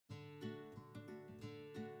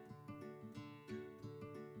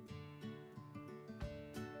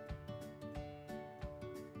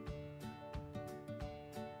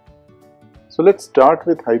So let's start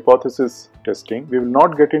with hypothesis testing. We will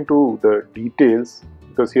not get into the details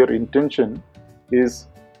because here intention is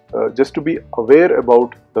just to be aware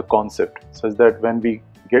about the concept, such that when we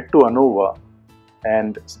get to ANOVA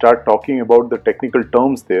and start talking about the technical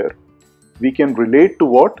terms there, we can relate to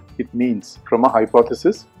what it means from a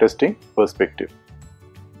hypothesis testing perspective.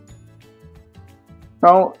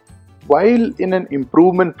 Now, while in an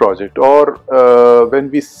improvement project or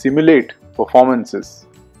when we simulate performances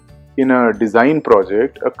in a design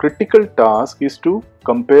project, a critical task is to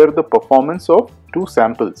compare the performance of two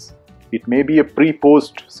samples. It may be a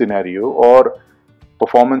pre-post scenario or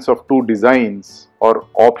performance of two designs or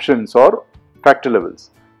options or factor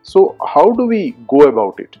levels. So how do we go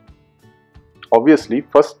about it? Obviously,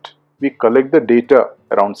 first we collect the data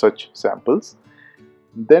around such samples.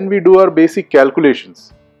 Then we do our basic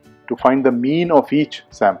calculations to find the mean of each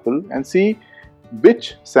sample and see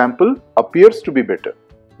which sample appears to be better.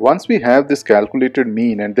 Once we have this calculated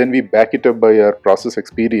mean and then we back it up by our process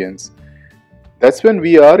experience, that's when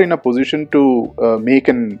we are in a position to make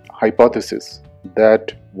an hypothesis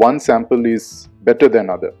that one sample is better than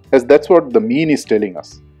other, as that's what the mean is telling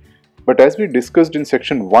us. But as we discussed in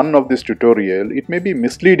section 1 of this tutorial, it may be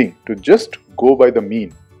misleading to just go by the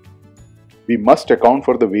mean. We must account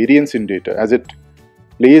for the variance in data, as it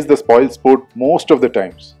plays the spoil sport most of the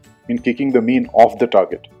times in kicking the mean off the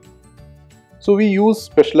target. So we use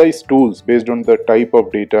specialized tools based on the type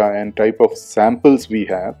of data and type of samples we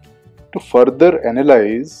have to further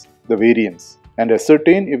analyze the variance and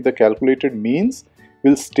ascertain if the calculated means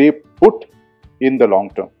will stay put in the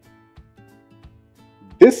long term.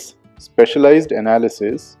 This specialized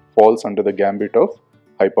analysis falls under the gambit of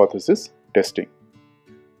hypothesis testing.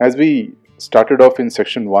 As we started off in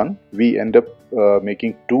section 1, we end up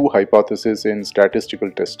making two hypotheses in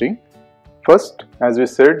statistical testing. First, as we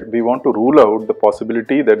said, we want to rule out the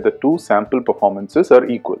possibility that the two sample performances are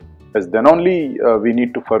equal, as then only we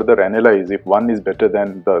need to further analyze if one is better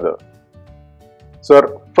than the other. So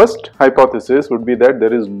our first hypothesis would be that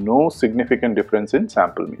there is no significant difference in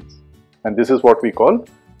sample means, and this is what we call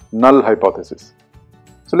null hypothesis.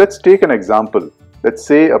 So let's take an example. Let's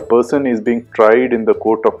say a person is being tried in the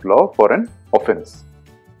court of law for an offense.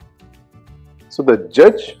 So the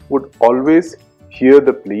judge would always hear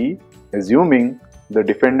the plea assuming the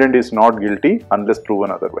defendant is not guilty unless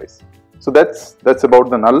proven otherwise. So that's about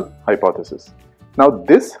the null hypothesis. Now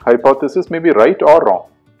this hypothesis may be right or wrong.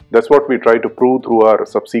 That's what we try to prove through our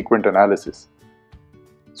subsequent analysis.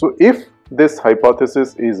 So if this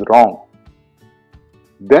hypothesis is wrong,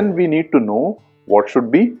 then we need to know what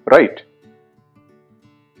should be right.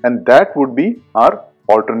 And that would be our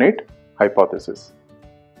alternate hypothesis,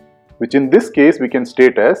 which in this case we can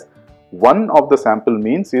state as one of the sample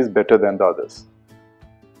means is better than the others.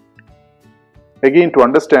 Again, to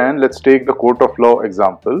understand, let's take the court of law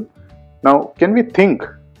example. Now, can we think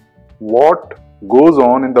what goes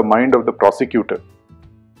on in the mind of the prosecutor?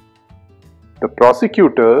 The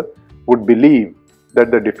prosecutor would believe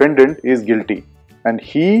that the defendant is guilty, and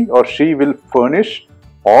he or she will furnish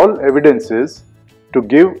all evidences to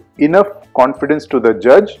give enough confidence to the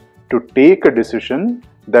judge to take a decision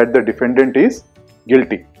that the defendant is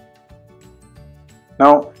guilty.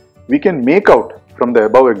 Now, we can make out from the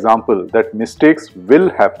above example that mistakes will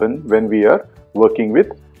happen when we are working with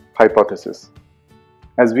hypothesis,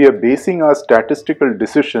 as we are basing our statistical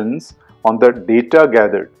decisions on the data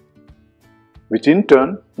gathered, which in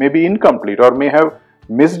turn may be incomplete or may have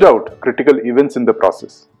missed out critical events in the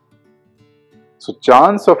process. So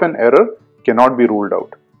chance of an error cannot be ruled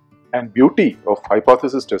out. And beauty of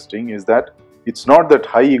hypothesis testing is that it's not that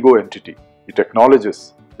high ego entity. It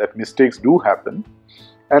acknowledges that mistakes do happen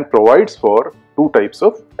and provides for two types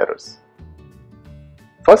of errors.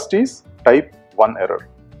 First is type 1 error.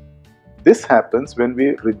 This happens when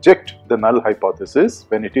we reject the null hypothesis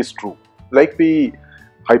when it is true. Like we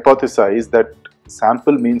hypothesize that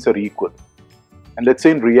sample means are equal. And let's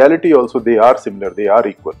say in reality also they are similar, they are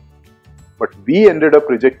equal. But we ended up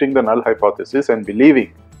rejecting the null hypothesis and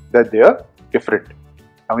believing that they are different.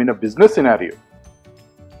 Now in a business scenario,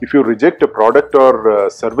 if you reject a product or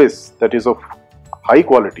service that is of high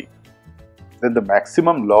quality, then the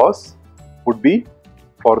maximum loss would be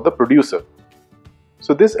for the producer.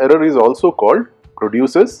 So this error is also called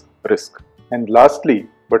producer's risk. And lastly,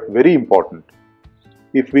 but very important,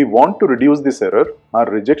 if we want to reduce this error, our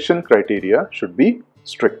rejection criteria should be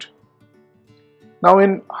strict. Now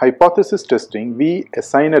in hypothesis testing, we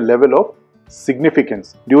assign a level of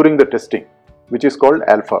significance during the testing, which is called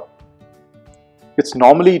alpha. It's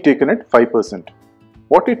normally taken at 5%.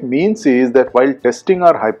 What it means is that while testing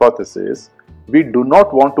our hypothesis, we do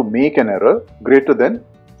not want to make an error greater than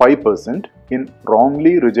 5% in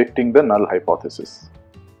wrongly rejecting the null hypothesis.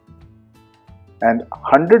 And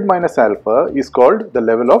 100 minus alpha is called the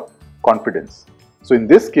level of confidence. So in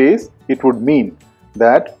this case, it would mean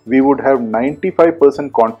that we would have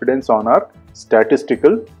 95% confidence on our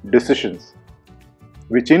statistical decisions,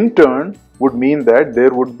 which in turn would mean that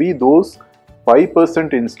there would be those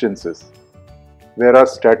 5% instances where our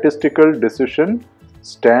statistical decision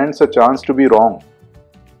stands a chance to be wrong.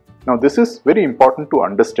 Now this is very important to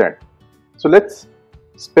understand. So let's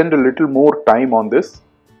spend a little more time on this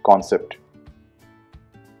concept.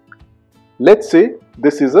 Let's say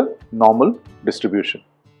this is a normal distribution.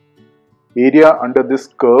 Area under this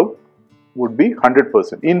curve would be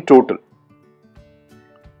 100% in total.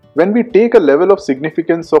 When we take a level of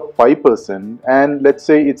significance of 5% and let's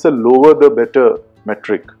say it's a lower the better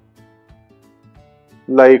metric,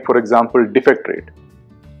 like for example defect rate,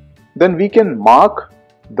 then we can mark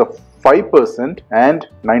the 5% and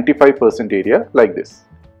 95% area like this.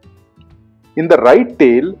 In the right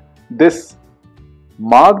tail, this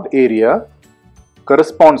marked area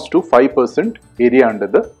corresponds to 5% area under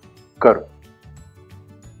the curve.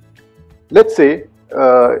 Let's say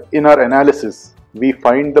in our analysis we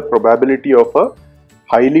find the probability of a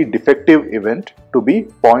highly defective event to be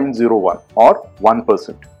 0.01 or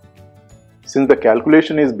 1%. Since the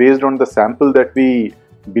calculation is based on the sample that we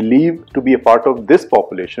believe to be a part of this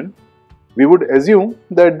population, we would assume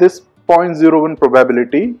that this 0.01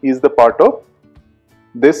 probability is the part of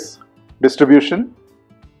this distribution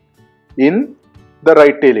in the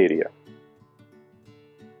right tail area.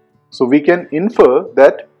 So we can infer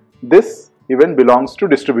that this event belongs to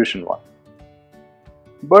distribution 1.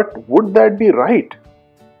 But would that be right?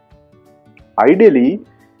 Ideally,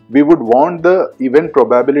 we would want the event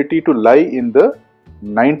probability to lie in the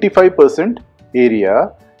 95%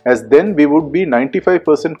 area, as then we would be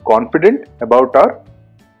 95% confident about our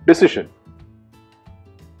decision.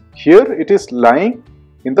 Here it is lying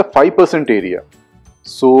in the 5% area.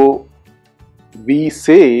 So we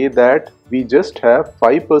say that we just have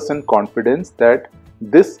 5% confidence that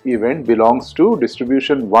this event belongs to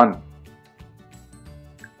distribution 1.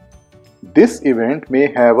 This event may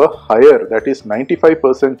have a higher, that is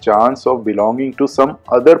 95% chance of belonging to some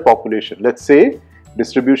other population, let's say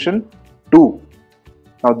distribution 2.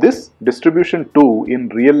 Now this distribution 2 in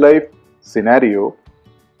real life scenario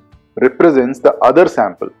represents the other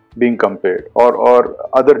sample being compared or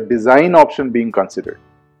other design option being considered.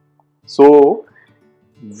 So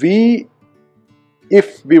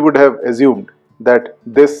if we would have assumed that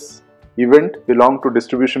this event belonged to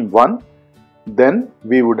distribution 1, then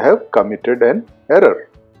we would have committed an error,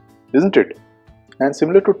 isn't it? And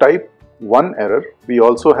similar to type 1 error, we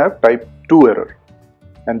also have type 2 error.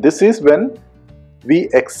 And this is when we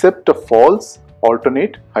accept a false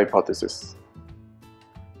alternate hypothesis.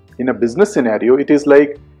 In a business scenario, it is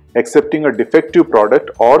like accepting a defective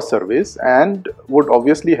product or service and would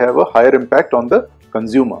obviously have a higher impact on the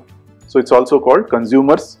consumer. So it's also called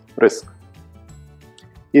consumer's risk.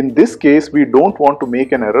 In this case, we don't want to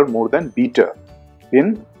make an error more than beta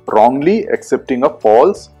in wrongly accepting a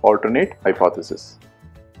false alternate hypothesis.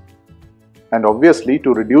 And obviously,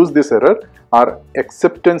 to reduce this error, our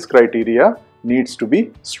acceptance criteria needs to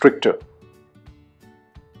be stricter.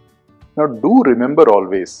 Now, do remember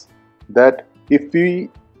always that if we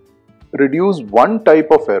reduce one type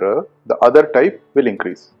of error, the other type will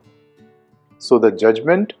increase. So the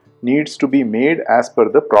judgment needs to be made as per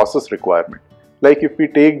the process requirement. Like if we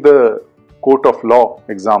take the court of law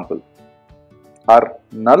example, our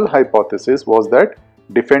null hypothesis was that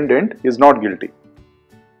defendant is not guilty.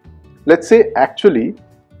 Let's say actually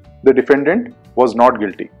the defendant was not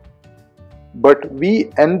guilty, but we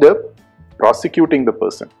end up prosecuting the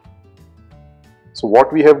person. So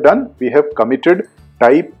what we have done, we have committed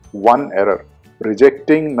type 1 error,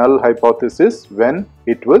 rejecting null hypothesis when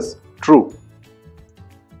it was true.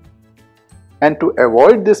 And to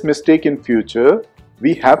avoid this mistake in future,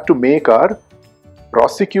 we have to make our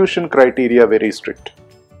prosecution criteria very strict.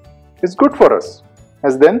 It's good for us,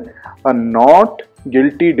 as then a not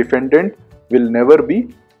guilty defendant will never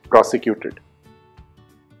be prosecuted.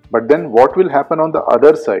 But then what will happen on the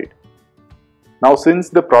other side? Now, since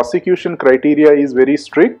the prosecution criteria is very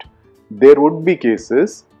strict, there would be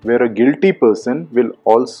cases where a guilty person will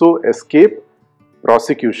also escape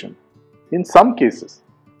prosecution in some cases.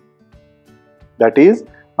 That is,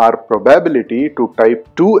 our probability to type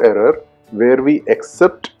 2 error where we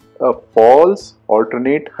accept a false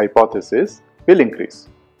alternate hypothesis will increase,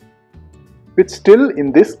 which still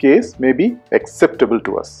in this case may be acceptable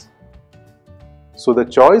to us. So the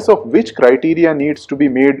choice of which criteria needs to be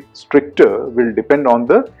made stricter will depend on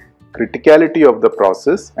the criticality of the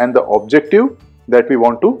process and the objective that we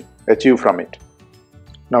want to achieve from it.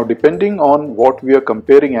 Now, depending on what we are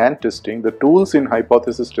comparing and testing, the tools in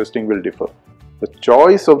hypothesis testing will differ. The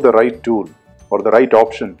choice of the right tool or the right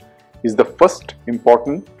option is the first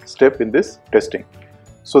important step in this testing.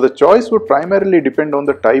 So the choice would primarily depend on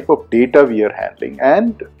the type of data we are handling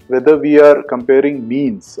and whether we are comparing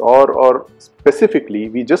means or specifically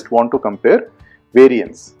we just want to compare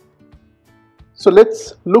variance. So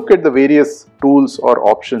let's look at the various tools or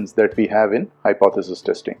options that we have in hypothesis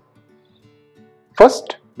testing.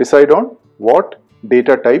 First, decide on what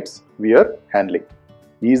data types we are handling.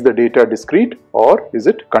 Is the data discrete or is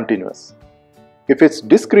it continuous? If it's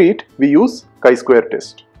discrete, we use chi-square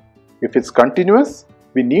test. If it's continuous,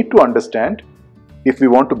 we need to understand if we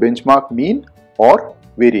want to benchmark mean or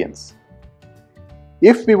variance.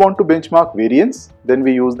 If we want to benchmark variance, then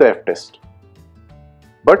we use the F-test.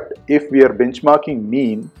 But if we are benchmarking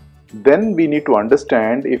mean, then we need to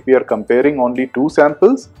understand if we are comparing only 2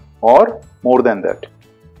 samples or more than that.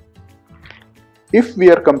 If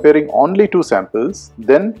we are comparing only 2 samples,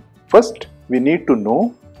 then first we need to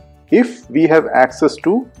know if we have access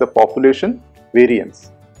to the population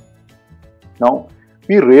variance. Now,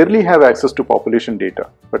 we rarely have access to population data,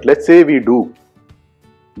 but let's say we do.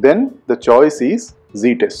 Then the choice is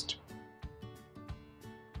Z-test.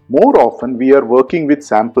 More often we are working with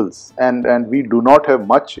samples and we do not have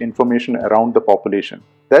much information around the population.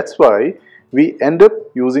 That's why we end up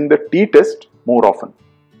using the T-test more often.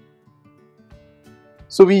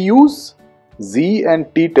 So we use Z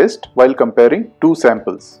and T-test while comparing 2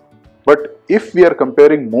 samples. But if we are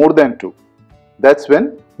comparing more than 2, that's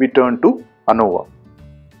when we turn to ANOVA.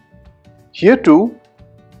 Here too,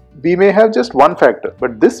 we may have just one factor,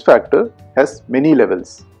 but this factor has many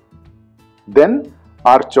levels. Then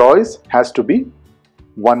our choice has to be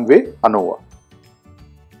one-way ANOVA.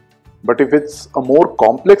 But if it's a more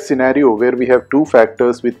complex scenario where we have 2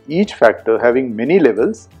 factors with each factor having many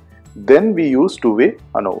levels, then we use two-way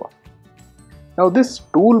ANOVA. Now this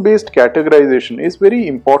tool-based categorization is very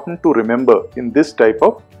important to remember in this type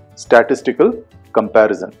of statistical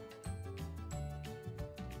comparison.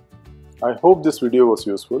 I hope this video was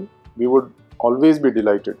useful. We would always be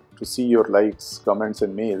delighted to see your likes, comments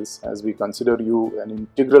and mails as we consider you an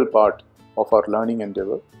integral part of our learning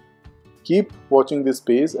endeavor. Keep watching this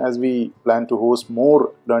page as we plan to host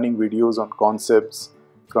more learning videos on concepts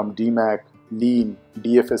from DMAC, Lean,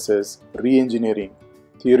 DFSS, re-engineering,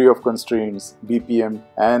 theory of constraints, BPM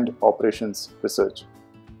and operations research.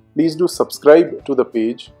 Please do subscribe to the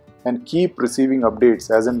page and keep receiving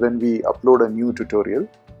updates as and when we upload a new tutorial.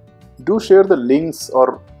 Do share the links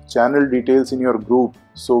or channel details in your group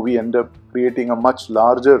so we end up creating a much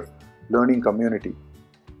larger learning community.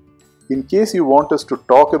 In case you want us to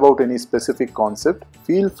talk about any specific concept,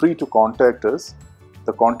 feel free to contact us.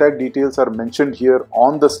 The contact details are mentioned here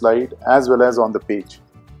on the slide as well as on the page.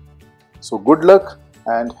 So good luck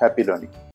and happy learning.